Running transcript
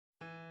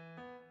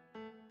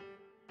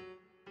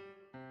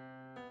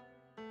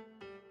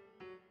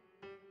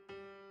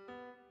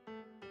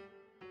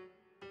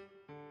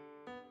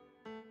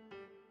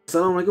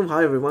Assalamualaikum,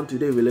 hi everyone.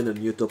 Today we learn a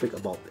new topic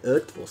about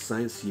Earth for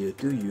Science Year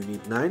 2 Unit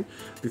 9.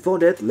 Before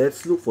that,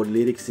 let's look for the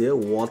lyrics here,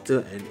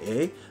 water and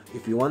air.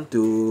 If you want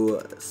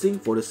to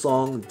sing for the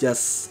song,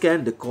 just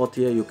scan the code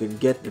here. You can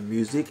get the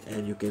music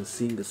and you can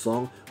sing the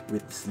song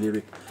with this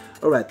lyric.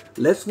 Alright,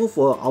 let's move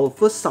for our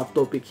first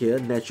subtopic here,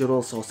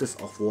 natural sources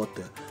of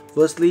water.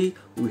 Firstly,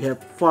 we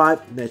have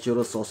 5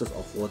 natural sources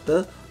of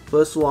water.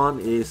 First one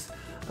is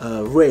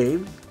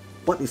rain.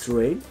 What is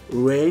rain?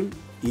 Rain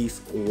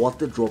is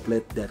water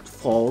droplet that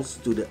falls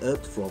to the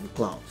earth from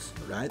clouds,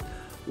 right?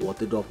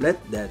 Water droplet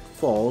that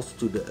falls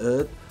to the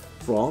earth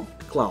from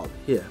cloud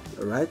here,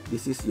 right?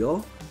 This is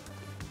your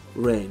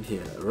rain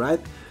here, right?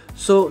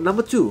 So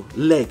number 2,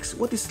 lakes.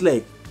 What is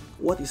lake?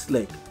 What is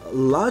lake? A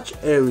large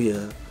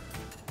area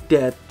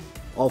that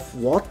of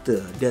water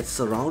that's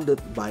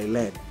surrounded by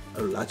land.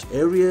 A large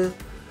area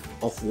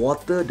of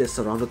water that's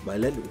surrounded by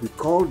land. We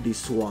call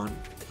this one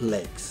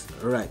lakes,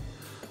 right?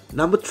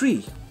 Number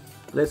 3.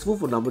 Let's move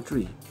for number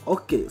 3.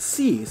 Okay,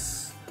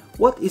 seas.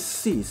 What is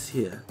seas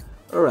here?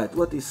 Alright,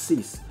 what is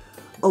seas?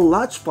 A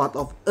large part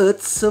of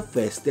Earth's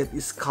surface that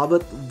is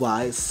covered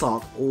by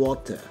salt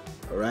water.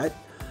 Alright,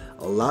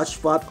 a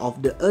large part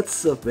of the Earth's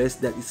surface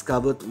that is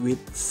covered with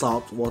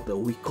salt water.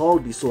 We call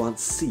this one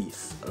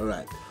seas.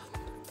 Alright.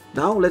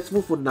 Now let's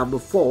move for number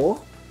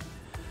 4.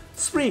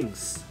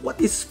 Springs.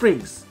 What is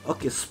springs?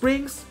 Okay,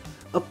 springs,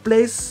 a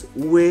place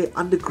where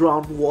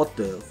underground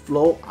water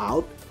flow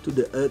out to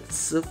the Earth's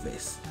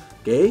surface.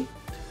 Okay,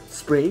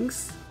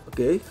 springs.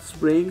 Okay,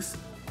 springs,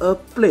 a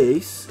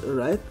place,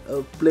 right?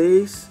 A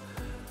place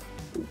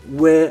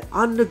where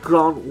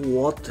underground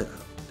water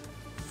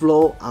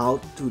flow out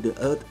to the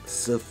Earth's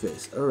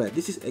surface. Alright,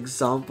 this is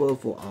example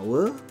for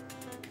our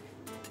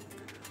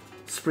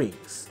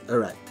springs.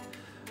 Alright.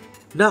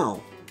 Now,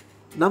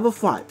 number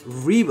 5,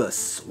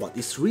 rivers. What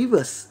is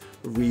rivers?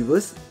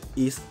 Rivers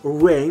is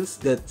rains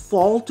that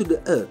fall to the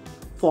earth,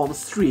 form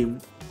stream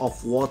of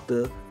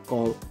water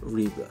called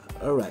river.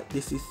 Alright,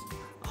 this is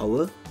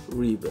our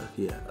river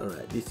here.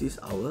 Alright, this is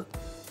our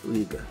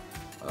river.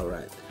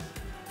 Alright.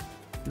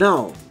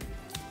 Now,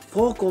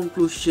 for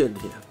conclusion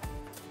here,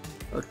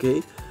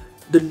 okay,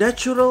 the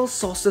natural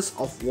sources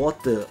of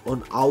water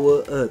on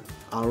our earth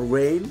are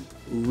rain,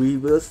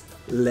 rivers,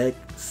 lakes,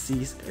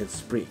 seas, and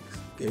springs.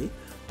 Okay,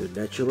 the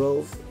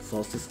natural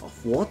sources of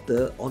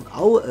water on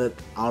our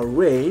earth are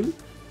rain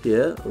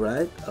here,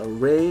 right?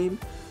 Rain,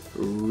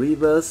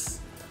 rivers,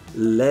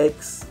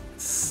 lakes,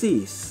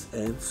 seas,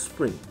 and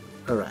spring.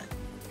 Alright.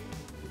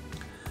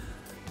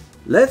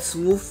 Let's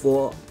move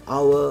for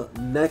our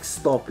next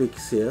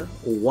topics here,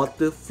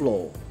 water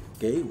flow.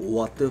 Okay,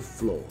 water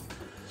flow.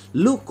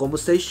 Look,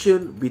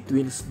 conversation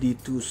between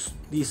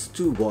these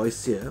two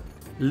boys here.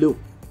 Look,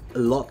 a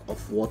lot of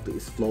water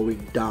is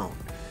flowing down.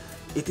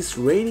 It is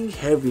raining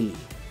heavily.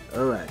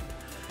 Alright.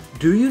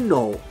 Do you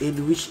know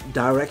in which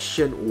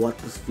direction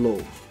water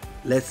flows?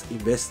 Let's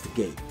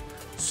investigate.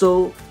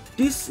 So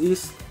this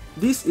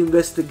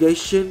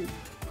investigation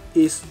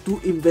is to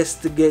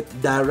investigate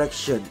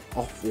direction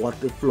of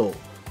water flow.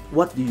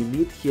 What do you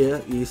need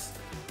here is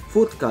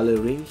food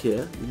coloring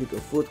here. You need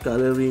a food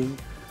coloring,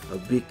 a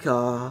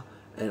beaker,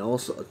 and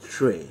also a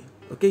tray.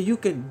 Okay, you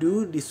can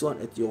do this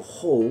one at your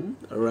home,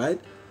 alright,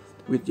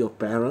 with your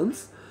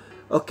parents.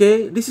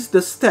 Okay, this is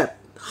the step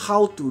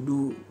how to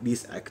do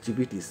these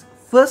activities.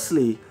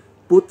 Firstly,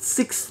 put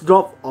 6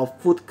 drops of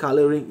food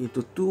coloring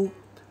into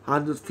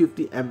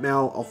 250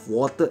 ml of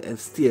water and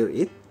stir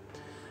it.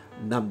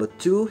 Number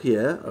 2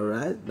 here,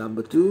 alright,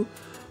 number 2,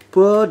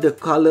 pour the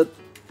colored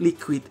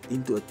liquid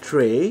into a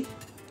tray.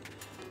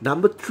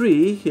 Number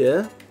 3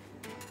 here,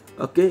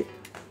 okay,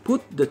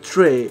 put the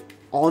tray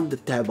on the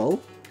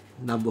table.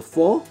 Number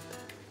 4,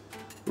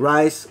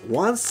 rise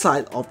one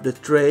side of the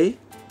tray.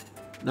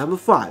 Number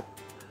 5,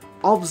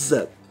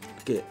 observe,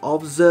 okay,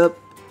 observe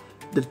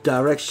the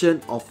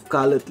direction of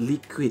colored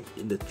liquid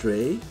in the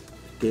tray.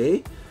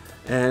 Okay,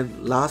 and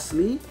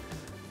lastly,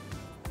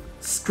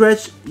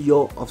 stretch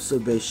your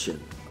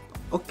observation.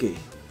 Okay,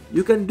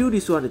 you can do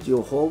this one at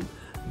your home.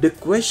 The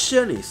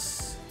question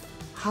is,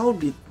 how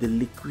did the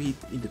liquid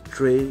in the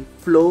tray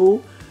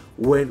flow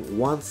when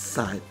one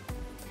side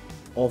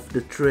of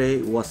the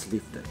tray was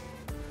lifted?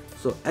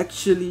 So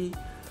actually,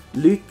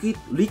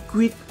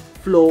 liquid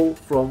flow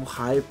from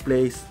high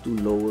place to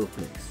lower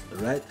place.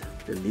 Alright,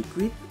 the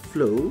liquid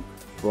flow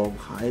from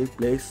high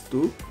place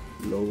to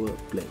lower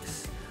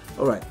place.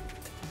 Alright,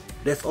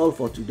 that's all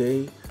for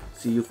today.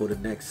 See you for the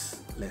next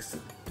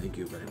lesson. Thank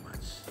you very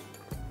much.